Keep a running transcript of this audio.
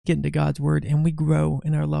get into God's word, and we grow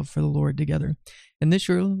in our love for the Lord together. And this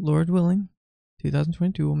year, Lord willing,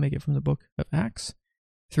 2022, we'll make it from the book of Acts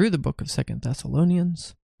through the book of 2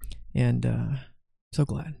 Thessalonians. And so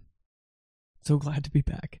glad to be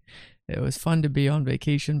back. It was fun to be on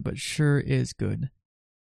vacation, but sure is good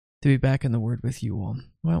to be back in the Word with you all.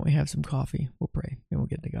 Why don't we have some coffee? We'll pray, and we'll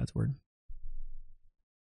get into God's Word.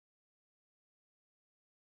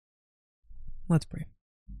 Let's pray.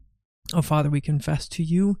 Oh, Father, we confess to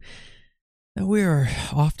you that we are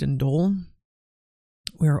often dull.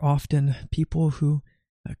 We are often people who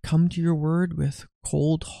come to your Word with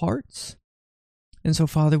cold hearts. And so,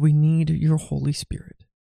 Father, we need your Holy Spirit.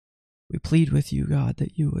 We plead with you, God,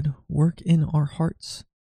 that you would work in our hearts,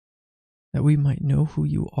 that we might know who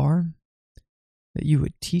you are, that you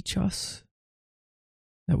would teach us,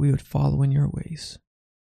 that we would follow in your ways.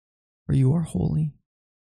 For you are holy,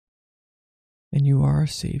 and you are our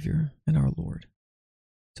Savior and our Lord.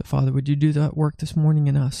 So, Father, would you do that work this morning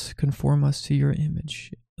in us, conform us to your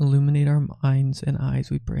image, illuminate our minds and eyes,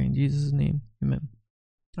 we pray in Jesus' name. Amen.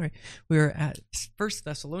 All right, we are at 1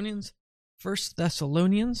 Thessalonians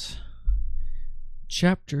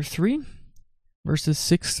chapter 3, verses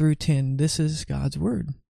 6 through 10. This is God's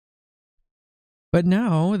word. But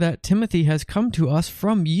now that Timothy has come to us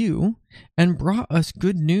from you and brought us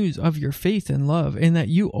good news of your faith and love, and that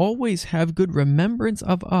you always have good remembrance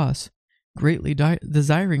of us, greatly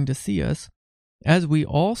desiring to see us, as we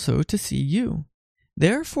also to see you.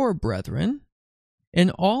 Therefore, brethren,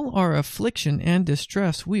 in all our affliction and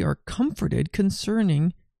distress, we are comforted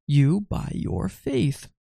concerning you by your faith.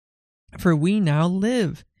 For we now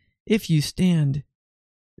live, if you stand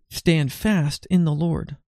fast in the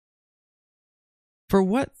Lord. For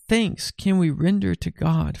what thanks can we render to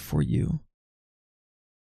God for you?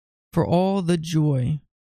 For all the joy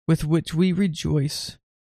with which we rejoice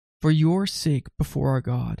for your sake before our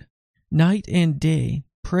God, night and day,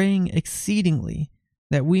 praying exceedingly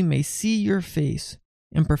that we may see your face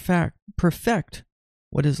and perfect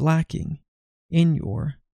what is lacking in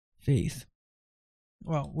your faith.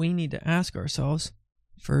 Well, we need to ask ourselves,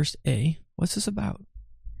 first, A, what's this about?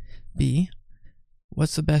 B,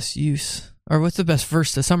 what's the best use, or what's the best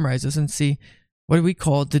verse to summarize this? And C, what are we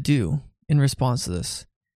called to do in response to this?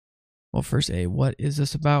 Well, first, A, what is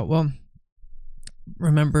this about? Well,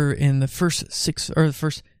 remember in the first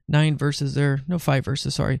 9 verses there, no, 5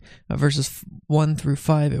 verses, verses 1 through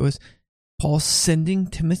 5, it was Paul sending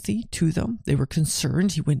Timothy to them. They were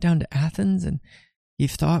concerned. He went down to Athens and he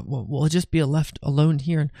thought, well, we'll just be left alone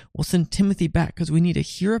here and we'll send Timothy back because we need to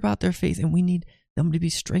hear about their faith and we need them to be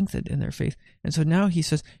strengthened in their faith. And so now he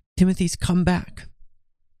says, Timothy's come back.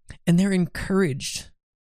 And they're encouraged,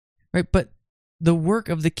 right? But the work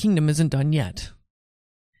of the kingdom isn't done yet.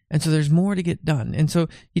 And so there's more to get done. And so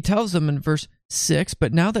he tells them in verse 6,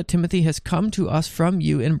 but now that Timothy has come to us from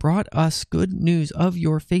you and brought us good news of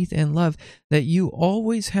your faith and love, that you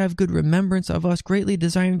always have good remembrance of us, greatly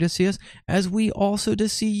desiring to see us, as we also to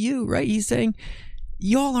see you, right? He's saying,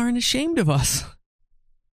 y'all aren't ashamed of us.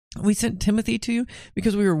 We sent Timothy to you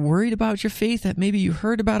because we were worried about your faith, that maybe you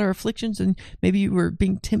heard about our afflictions and maybe you were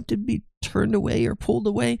being tempted to be turned away or pulled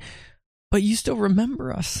away, but you still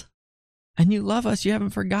remember us. And you love us. You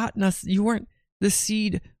haven't forgotten us. You weren't the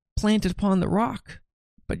seed planted upon the rock,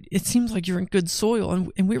 but it seems like you're in good soil,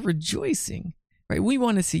 and we're rejoicing, right? We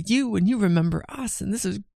want to see you, and you remember us. And this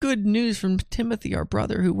is good news from Timothy, our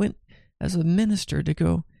brother, who went as a minister to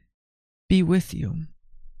go be with you.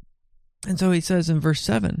 And so he says in verse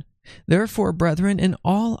 7, therefore, brethren, in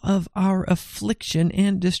all of our affliction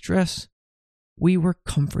and distress, we were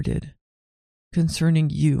comforted concerning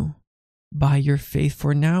you by your faith,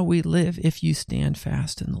 for now we live if you stand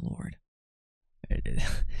fast in the Lord.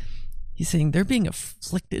 He's saying they're being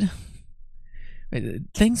afflicted.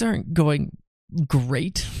 Things aren't going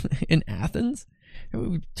great in Athens.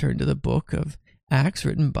 We turn to the book of Acts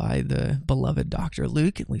written by the beloved Dr.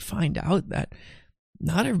 Luke, and we find out that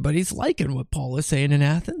not everybody's liking what Paul is saying in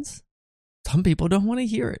Athens. Some people don't want to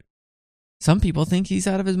hear it. Some people think he's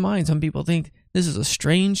out of his mind. Some people think this is a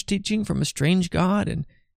strange teaching from a strange God, and,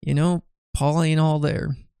 Paul ain't all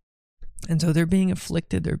there. And so they're being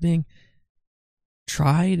afflicted. They're being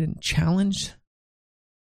tried and challenged.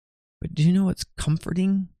 But do you know what's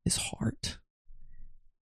comforting his heart?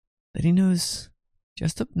 That he knows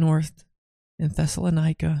just up north in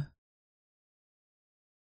Thessalonica,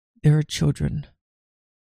 there are children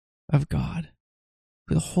of God,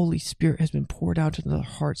 who the Holy Spirit has been poured out into their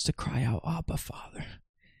hearts to cry out, Abba, Father.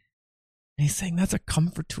 And he's saying that's a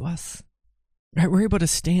comfort to us. Right? We're able to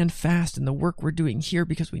stand fast in the work we're doing here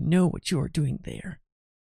because we know what you are doing there.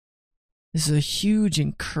 This is a huge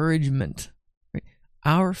encouragement. Right?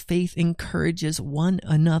 our faith encourages one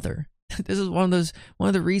another. This is one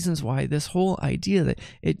of the reasons why this whole idea that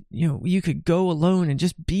you could go alone and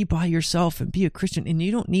just be by yourself and be a Christian and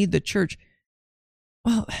you don't need the church.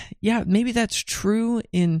 Well, yeah, maybe that's true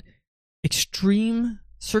in extreme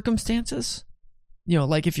circumstances.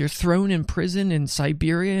 Like if you're thrown in prison in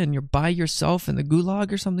Siberia and you're by yourself in the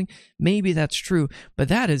gulag or something, maybe that's true, but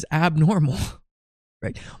that is abnormal,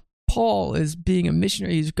 right? Paul is being a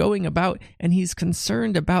missionary. He's going about and he's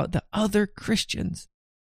concerned about the other Christians.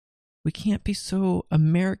 We can't be so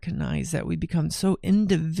Americanized that we become so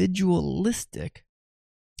individualistic.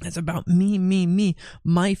 It's about me,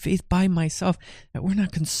 my faith by myself, that we're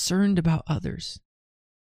not concerned about others.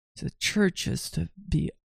 So the church is to be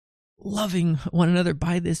loving one another.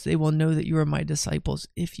 By this, they will know that you are my disciples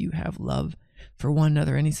if you have love for one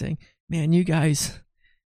another. And he's saying, man, you guys,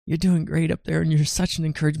 you're doing great up there and you're such an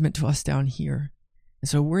encouragement to us down here. And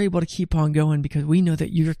so we're able to keep on going because we know that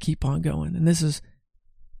you keep on going. And this is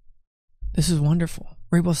wonderful.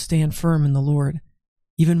 We're able to stand firm in the Lord,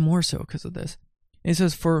 even more so because of this. And it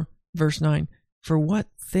says, for verse 9, for what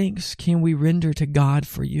thanks can we render to God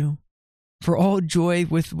for you? For all joy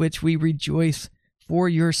with which we rejoice for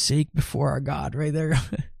your sake before our God. Right there.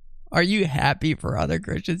 Are you happy for other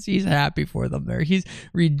Christians? He's happy for them there. He's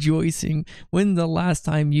rejoicing. When's the last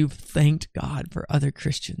time you've thanked God for other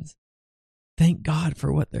Christians? Thank God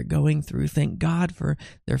for what they're going through. Thank God for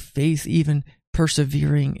their faith, even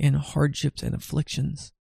persevering in hardships and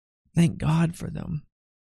afflictions. Thank God for them.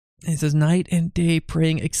 And it says, night and day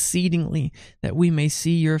praying exceedingly that we may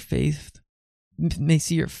see your face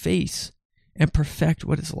and perfect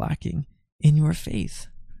what is lacking in your faith.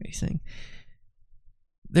 He's saying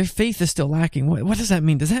their faith is still lacking. What does that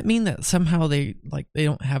mean? Does that mean that somehow they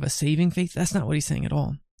don't have a saving faith? That's not what he's saying at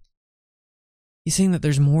all. He's saying that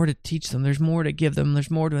there's more to teach them. There's more to give them.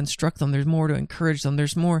 There's more to instruct them. There's more to encourage them.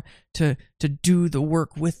 There's more to do the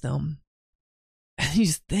work with them. And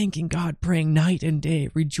he's thanking God, praying night and day,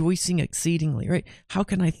 rejoicing exceedingly, right? How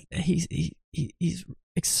can I? He's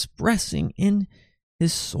expressing in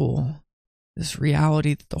his soul this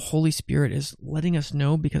reality that the Holy Spirit is letting us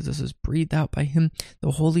know, because this is breathed out by him.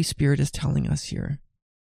 The Holy Spirit is telling us here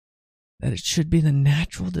that it should be the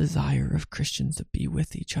natural desire of Christians to be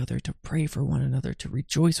with each other, to pray for one another, to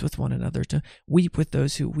rejoice with one another, to weep with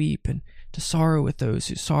those who weep, and to sorrow with those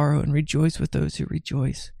who sorrow, and rejoice with those who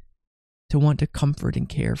rejoice, to want to comfort and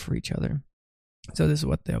care for each other. So this is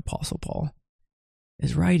what the Apostle Paul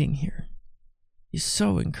is writing here. He's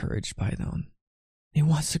so encouraged by them. He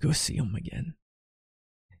wants to go see them again.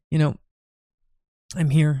 I'm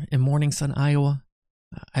here in Morning Sun, Iowa.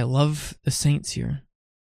 I love the saints here.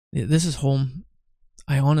 This is home.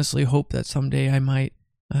 I honestly hope that someday I might,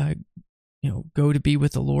 go to be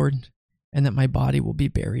with the Lord, and that my body will be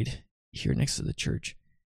buried here next to the church.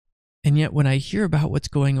 And yet when I hear about what's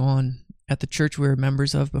going on at the church we were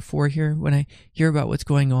members of before here, when I hear about what's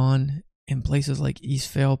going on in places like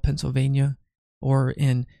Eastvale, Pennsylvania, or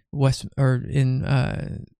in it's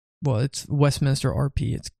Westminster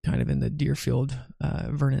RP. It's kind of in the Deerfield,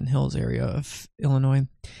 Vernon Hills area of Illinois.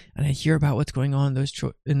 And I hear about what's going on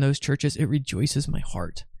in those churches. It rejoices my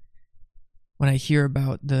heart. When I hear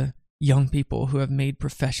about the young people who have made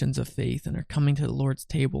professions of faith and are coming to the Lord's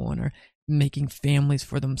table and are making families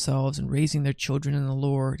for themselves and raising their children in the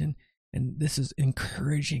Lord. And this is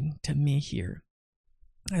encouraging to me here.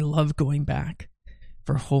 I love going back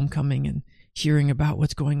for homecoming and hearing about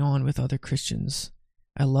what's going on with other Christians.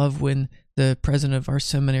 I love when the president of our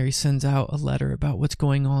seminary sends out a letter about what's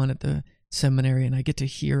going on at the seminary, and I get to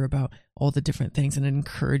hear about all the different things, and it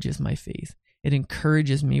encourages my faith. It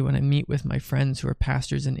encourages me when I meet with my friends who are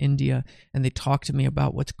pastors in India, and they talk to me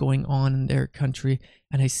about what's going on in their country,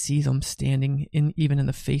 and I see them standing even in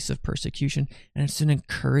the face of persecution, and it's an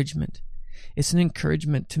encouragement. It's an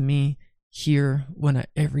encouragement to me here when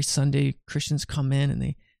every Sunday Christians come in and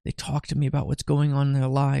they talk to me about what's going on in their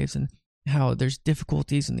lives and how there's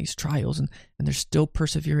difficulties in these trials, and they're still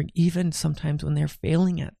persevering, even sometimes when they're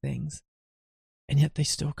failing at things, and yet they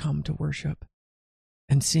still come to worship.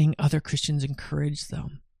 And seeing other Christians encourage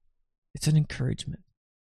them, it's an encouragement.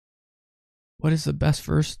 What is the best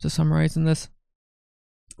verse to summarize in this?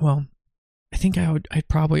 Well, I think I'd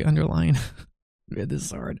probably underline. This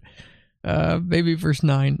is hard. Maybe verse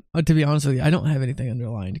 9. To be honest with you, I don't have anything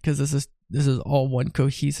underlined because this is all one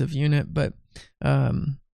cohesive unit. But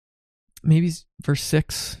maybe verse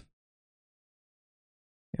 6.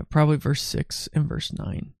 Yeah, probably verse 6 and verse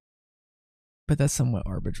 9. But that's somewhat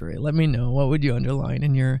arbitrary. Let me know, what would you underline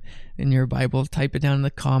in your Bible? Type it down in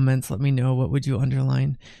the comments. Let me know, what would you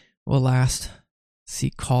underline. Well, last,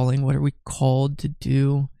 see calling. What are we called to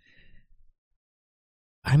do?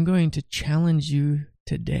 I'm going to challenge you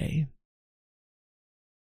today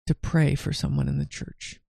to pray for someone in the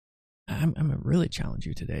church. I'm going to really challenge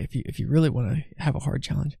you today. If you really want to have a hard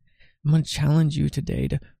challenge, I'm going to challenge you today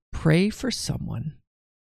to pray for someone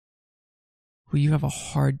who you have a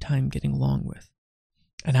hard time getting along with.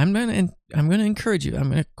 And I'm going to encourage you.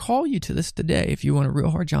 I'm going to call you to this today. If you want a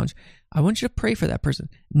real hard challenge, I want you to pray for that person.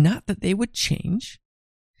 Not that they would change,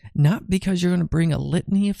 not because you're going to bring a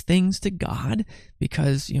litany of things to God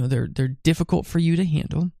because, they're difficult for you to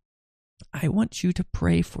handle. I want you to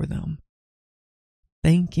pray for them,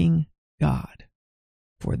 thanking God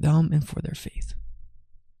for them and for their faith.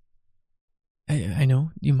 I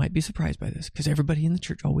know you might be surprised by this because everybody in the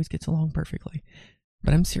church always gets along perfectly,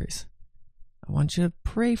 but I'm serious. I want you to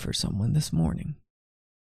pray for someone this morning,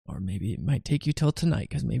 or maybe it might take you till tonight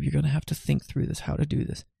because maybe you're going to have to think through this, how to do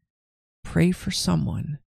this. Pray for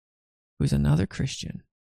someone who's another Christian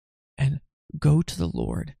and go to the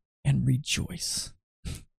Lord and rejoice.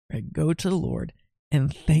 Right? Go to the Lord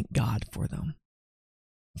and thank God for them.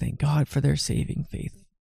 Thank God for their saving faith.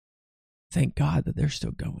 Thank God that they're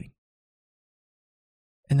still going.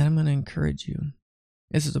 And then I'm going to encourage you.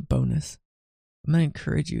 This is a bonus. I'm going to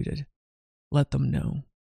encourage you to let them know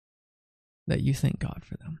that you thank God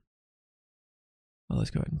for them. Well,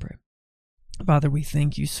 let's go ahead and pray. Father, we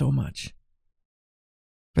thank you so much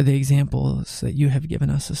for the examples that you have given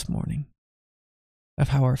us this morning of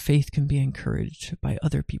how our faith can be encouraged by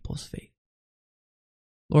other people's faith.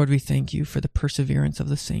 Lord, we thank you for the perseverance of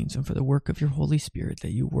the saints and for the work of your Holy Spirit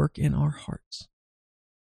that you work in our hearts.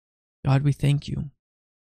 God, we thank you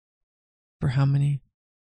for how many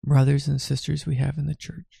brothers and sisters we have in the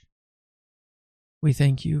church. We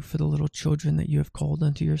thank you for the little children that you have called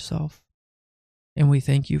unto yourself. And we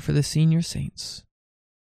thank you for the senior saints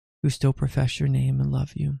who still profess your name and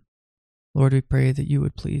love you. Lord, we pray that you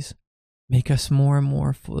would please make us more and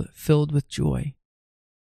more filled with joy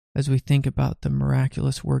as we think about the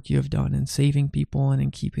miraculous work you have done in saving people and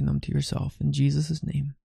in keeping them to yourself. In Jesus'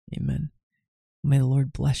 name, amen. May the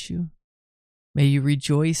Lord bless you. May you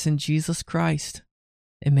rejoice in Jesus Christ,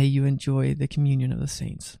 and may you enjoy the communion of the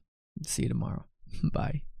saints. See you tomorrow.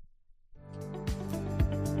 Bye.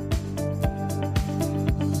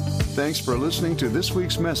 Thanks for listening to this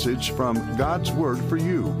week's message from God's Word for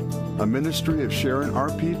You, a ministry of Sharon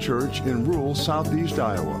RP Church in rural southeast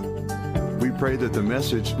Iowa. We pray that the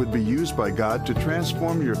message would be used by God to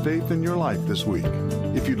transform your faith and your life this week.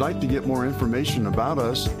 If you'd like to get more information about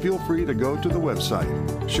us, feel free to go to the website,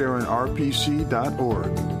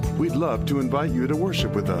 SharonRPC.org. We'd love to invite you to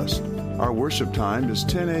worship with us. Our worship time is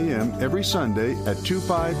 10 a.m. every Sunday at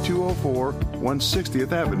 25204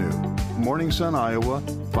 160th Avenue, Morning Sun, Iowa,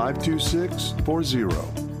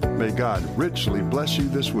 52640. May God richly bless you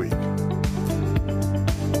this week.